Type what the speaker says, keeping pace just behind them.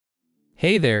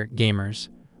Hey there, gamers.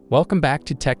 Welcome back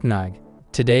to TechNug.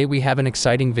 Today we have an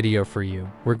exciting video for you.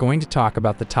 We're going to talk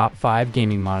about the top 5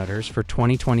 gaming monitors for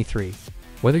 2023.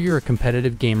 Whether you're a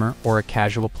competitive gamer or a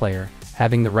casual player,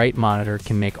 having the right monitor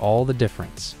can make all the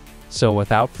difference. So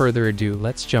without further ado,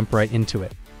 let's jump right into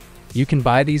it. You can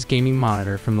buy these gaming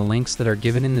monitor from the links that are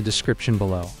given in the description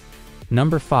below.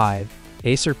 Number 5.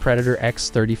 Acer Predator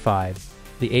X35.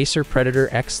 The Acer Predator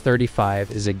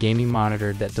X35 is a gaming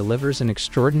monitor that delivers an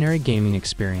extraordinary gaming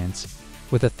experience.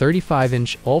 With a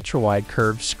 35-inch ultra-wide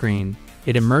curved screen,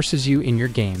 it immerses you in your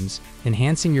games,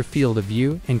 enhancing your field of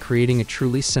view and creating a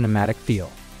truly cinematic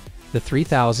feel. The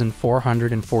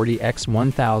 3440 x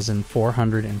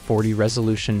 1440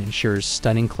 resolution ensures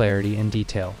stunning clarity and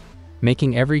detail,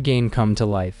 making every game come to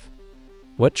life.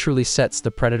 What truly sets the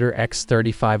Predator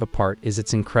X35 apart is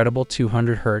its incredible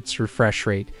 200Hz refresh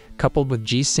rate, coupled with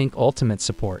G-Sync Ultimate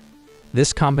support.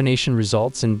 This combination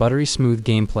results in buttery smooth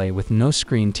gameplay with no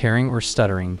screen tearing or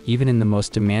stuttering, even in the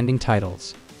most demanding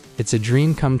titles. It's a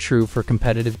dream come true for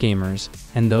competitive gamers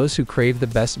and those who crave the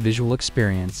best visual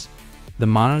experience. The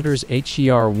monitor's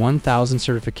HDR 1000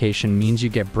 certification means you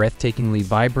get breathtakingly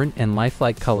vibrant and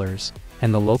lifelike colors,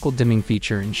 and the local dimming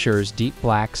feature ensures deep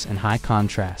blacks and high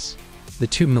contrasts. The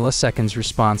 2 milliseconds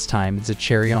response time is a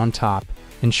cherry on top,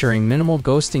 ensuring minimal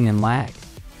ghosting and lag.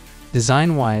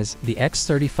 Design-wise, the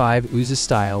X35 oozes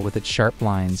style with its sharp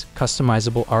lines,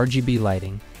 customizable RGB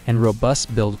lighting, and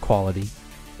robust build quality.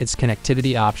 Its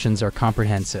connectivity options are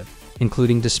comprehensive,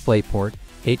 including DisplayPort,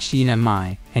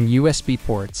 HDMI, and USB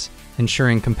ports,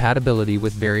 ensuring compatibility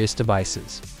with various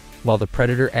devices. While the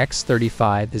Predator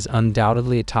X35 is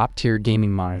undoubtedly a top-tier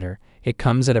gaming monitor, it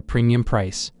comes at a premium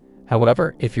price.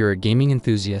 However, if you're a gaming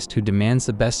enthusiast who demands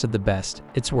the best of the best,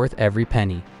 it's worth every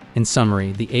penny. In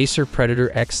summary, the Acer Predator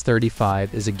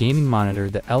X35 is a gaming monitor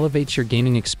that elevates your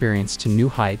gaming experience to new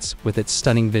heights with its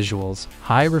stunning visuals,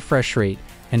 high refresh rate,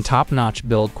 and top-notch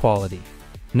build quality.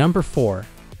 Number 4.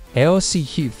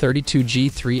 AOC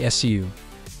CQ32G3SU.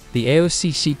 The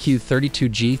AOC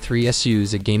CQ32G3SU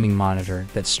is a gaming monitor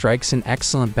that strikes an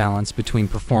excellent balance between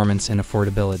performance and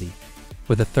affordability.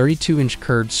 With a 32-inch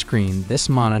curved screen, this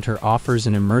monitor offers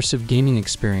an immersive gaming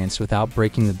experience without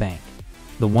breaking the bank.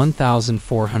 The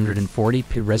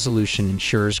 1440p resolution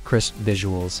ensures crisp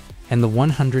visuals, and the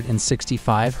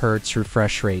 165Hz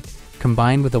refresh rate,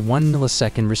 combined with a 1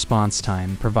 millisecond response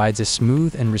time, provides a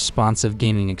smooth and responsive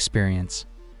gaming experience.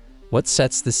 What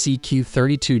sets the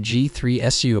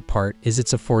CQ32G3SU apart is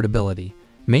its affordability,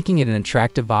 making it an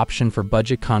attractive option for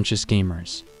budget-conscious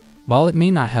gamers. While it may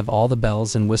not have all the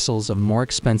bells and whistles of more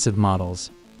expensive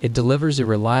models, it delivers a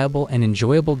reliable and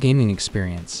enjoyable gaming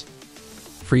experience.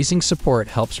 Freezing support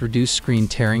helps reduce screen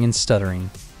tearing and stuttering,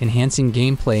 enhancing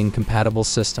gameplay in compatible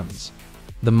systems.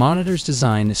 The monitor's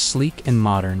design is sleek and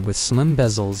modern with slim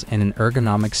bezels and an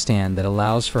ergonomic stand that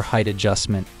allows for height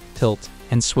adjustment, tilt,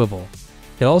 and swivel.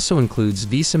 It also includes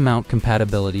VESA mount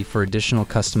compatibility for additional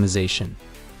customization.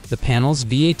 The panel's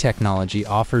VA technology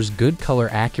offers good color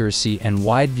accuracy and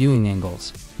wide viewing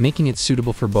angles, making it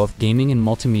suitable for both gaming and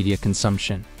multimedia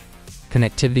consumption.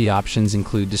 Connectivity options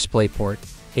include DisplayPort,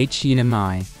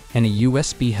 HDMI, and a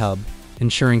USB hub,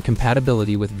 ensuring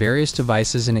compatibility with various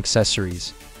devices and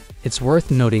accessories. It's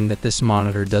worth noting that this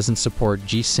monitor doesn't support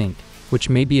G-Sync, which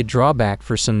may be a drawback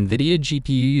for some NVIDIA GPU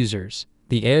users.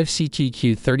 The AOC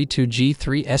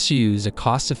CQ32G3SU is a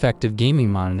cost-effective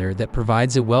gaming monitor that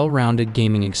provides a well-rounded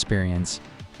gaming experience.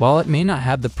 While it may not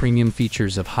have the premium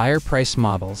features of higher-priced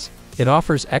models, it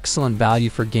offers excellent value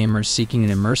for gamers seeking an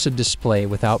immersive display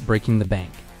without breaking the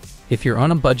bank. If you're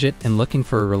on a budget and looking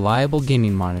for a reliable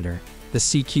gaming monitor, the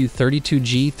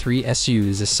CQ32G3SU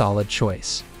is a solid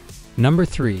choice. Number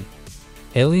 3.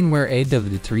 Alienware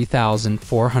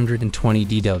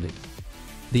AW3420DW.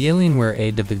 The Alienware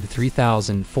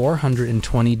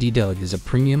AW3420DW is a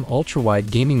premium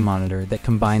ultra-wide gaming monitor that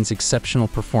combines exceptional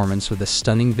performance with a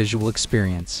stunning visual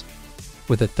experience.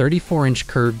 With a 34-inch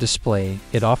curved display,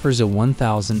 it offers a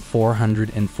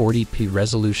 1440p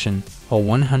resolution, a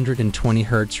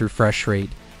 120Hz refresh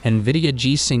rate, and NVIDIA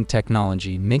G-Sync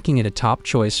technology, making it a top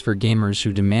choice for gamers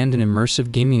who demand an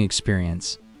immersive gaming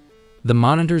experience. The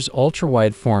monitor's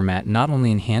ultra-wide format not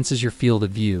only enhances your field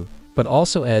of view, but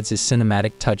also adds a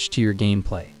cinematic touch to your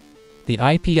gameplay. The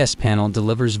IPS panel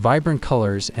delivers vibrant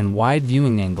colors and wide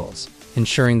viewing angles,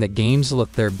 ensuring that games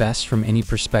look their best from any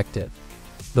perspective.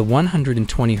 The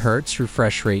 120Hz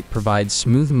refresh rate provides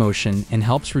smooth motion and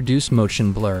helps reduce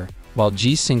motion blur, while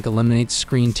G-Sync eliminates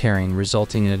screen tearing,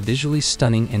 resulting in a visually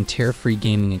stunning and tear-free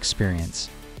gaming experience.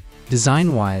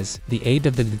 Design-wise, the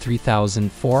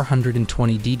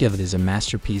AW3420DW is a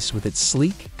masterpiece with its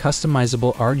sleek,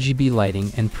 customizable RGB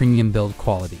lighting and premium build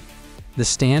quality. The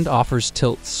stand offers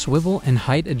tilt, swivel, and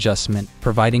height adjustment,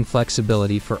 providing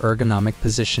flexibility for ergonomic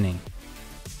positioning.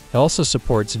 It also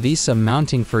supports VESA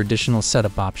mounting for additional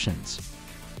setup options.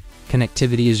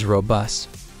 Connectivity is robust,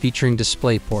 featuring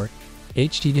DisplayPort,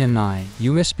 HDMI,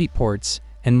 USB ports,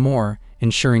 and more,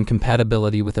 ensuring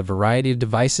compatibility with a variety of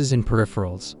devices and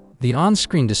peripherals. The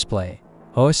on-screen display,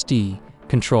 OSD,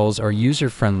 controls are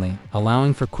user-friendly,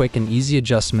 allowing for quick and easy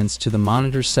adjustments to the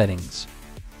monitor settings.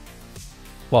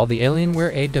 While the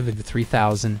Alienware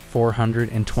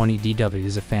AW3420DW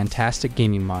is a fantastic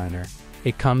gaming monitor,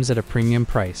 it comes at a premium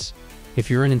price. If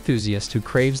you're an enthusiast who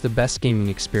craves the best gaming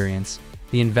experience,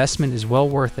 the investment is well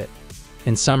worth it.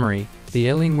 In summary, the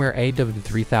Alienware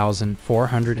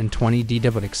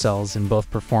AW3420DW excels in both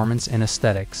performance and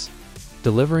aesthetics,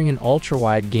 delivering an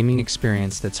ultra-wide gaming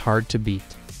experience that's hard to beat.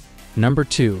 Number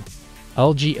 2.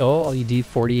 LG OLED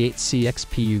 48CX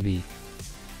PUV.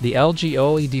 The LG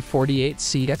OLED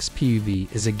 48CX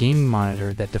PUV is a gaming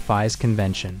monitor that defies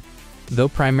convention. Though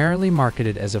primarily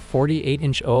marketed as a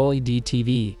 48-inch OLED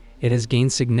TV, it has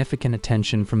gained significant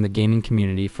attention from the gaming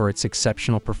community for its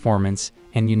exceptional performance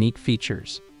and unique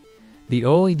features. The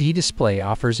OLED display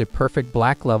offers a perfect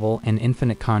black level and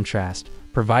infinite contrast,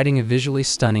 providing a visually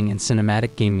stunning and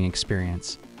cinematic gaming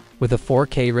experience. With a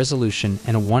 4K resolution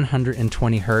and a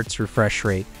 120 Hz refresh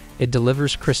rate, it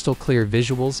delivers crystal clear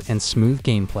visuals and smooth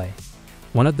gameplay.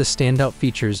 One of the standout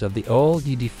features of the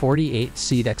OLED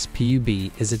 48CX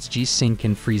PUV is its G-Sync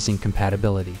and freezing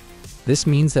compatibility. This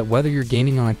means that whether you're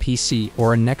gaming on a PC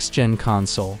or a next-gen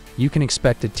console, you can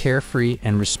expect a tear-free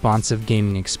and responsive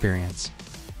gaming experience.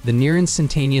 The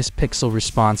near-instantaneous pixel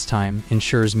response time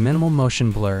ensures minimal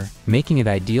motion blur, making it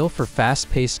ideal for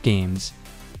fast-paced games.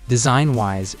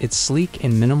 Design-wise, it's sleek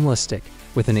and minimalistic,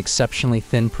 with an exceptionally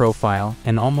thin profile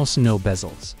and almost no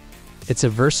bezels. It's a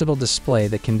versatile display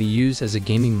that can be used as a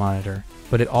gaming monitor,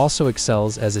 but it also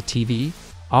excels as a TV,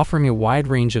 offering a wide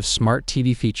range of smart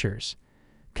TV features.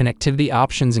 Connectivity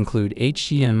options include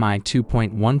HDMI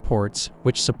 2.1 ports,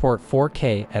 which support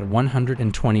 4K at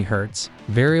 120 Hz,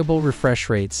 variable refresh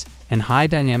rates, and high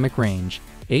dynamic range,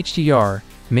 HDR,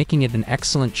 making it an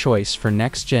excellent choice for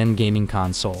next-gen gaming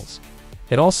consoles.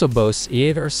 It also boasts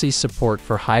EARC support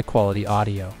for high-quality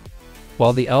audio.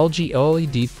 While the LG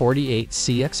OLED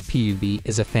 48CX PUV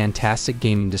is a fantastic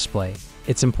gaming display,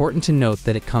 it's important to note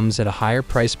that it comes at a higher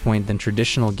price point than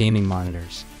traditional gaming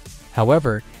monitors.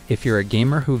 However, if you're a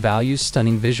gamer who values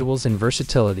stunning visuals and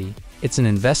versatility, it's an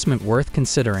investment worth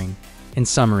considering. In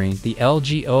summary, the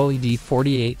LG OLED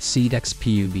 48CX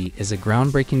PUV is a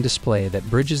groundbreaking display that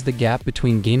bridges the gap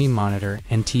between gaming monitor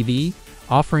and TV,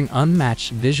 offering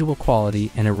unmatched visual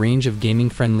quality and a range of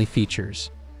gaming-friendly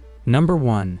features. Number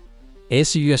 1.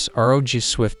 ASUS ROG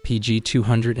Swift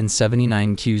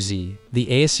PG279QZ. The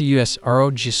ASUS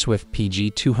ROG Swift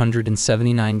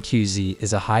PG279QZ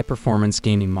is a high-performance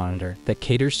gaming monitor that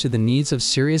caters to the needs of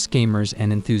serious gamers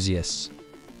and enthusiasts.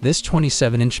 This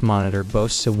 27-inch monitor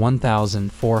boasts a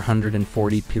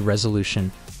 1440p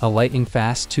resolution, a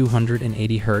lightning-fast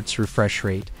 280 Hz refresh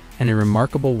rate, and a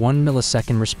remarkable 1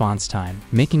 millisecond response time,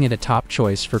 making it a top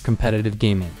choice for competitive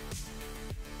gaming.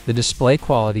 The display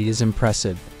quality is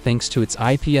impressive, thanks to its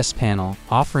IPS panel,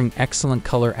 offering excellent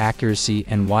color accuracy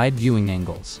and wide viewing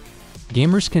angles.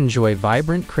 Gamers can enjoy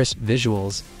vibrant, crisp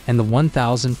visuals, and the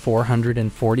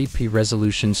 1440p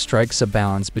resolution strikes a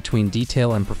balance between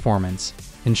detail and performance,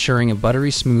 ensuring a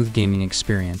buttery smooth gaming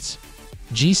experience.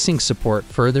 G-Sync support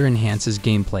further enhances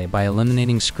gameplay by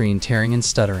eliminating screen tearing and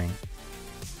stuttering.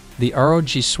 The ROG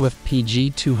Swift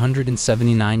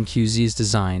PG279QZ's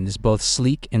design is both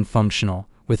sleek and functional,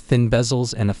 with thin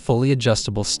bezels and a fully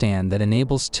adjustable stand that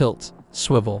enables tilt,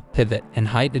 swivel, pivot, and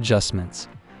height adjustments.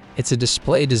 It's a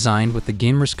display designed with the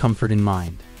gamer's comfort in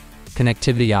mind.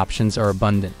 Connectivity options are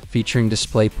abundant, featuring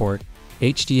DisplayPort,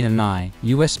 HDMI,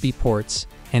 USB ports,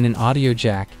 and an audio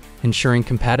jack, ensuring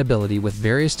compatibility with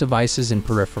various devices and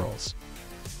peripherals.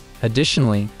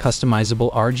 Additionally,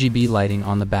 customizable RGB lighting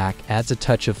on the back adds a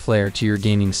touch of flair to your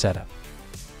gaming setup.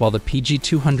 While the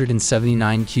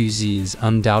PG279QZ is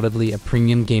undoubtedly a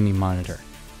premium gaming monitor,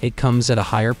 it comes at a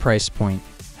higher price point.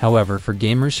 However, for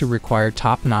gamers who require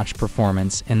top-notch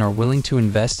performance and are willing to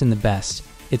invest in the best,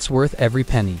 it's worth every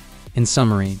penny. In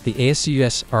summary, the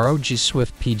ASUS ROG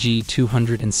Swift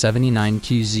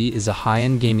PG279QZ is a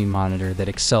high-end gaming monitor that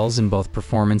excels in both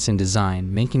performance and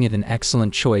design, making it an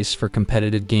excellent choice for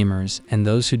competitive gamers and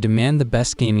those who demand the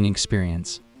best gaming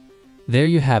experience. There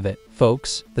you have it,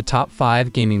 folks, the top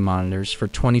 5 gaming monitors for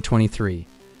 2023.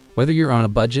 Whether you're on a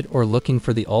budget or looking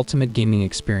for the ultimate gaming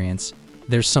experience,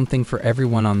 there's something for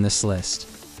everyone on this list.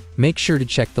 Make sure to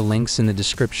check the links in the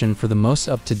description for the most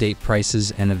up-to-date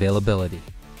prices and availability.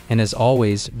 And as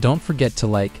always, don't forget to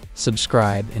like,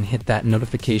 subscribe, and hit that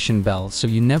notification bell so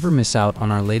you never miss out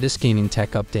on our latest gaming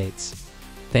tech updates.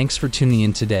 Thanks for tuning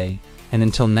in today, and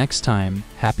until next time,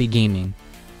 happy gaming.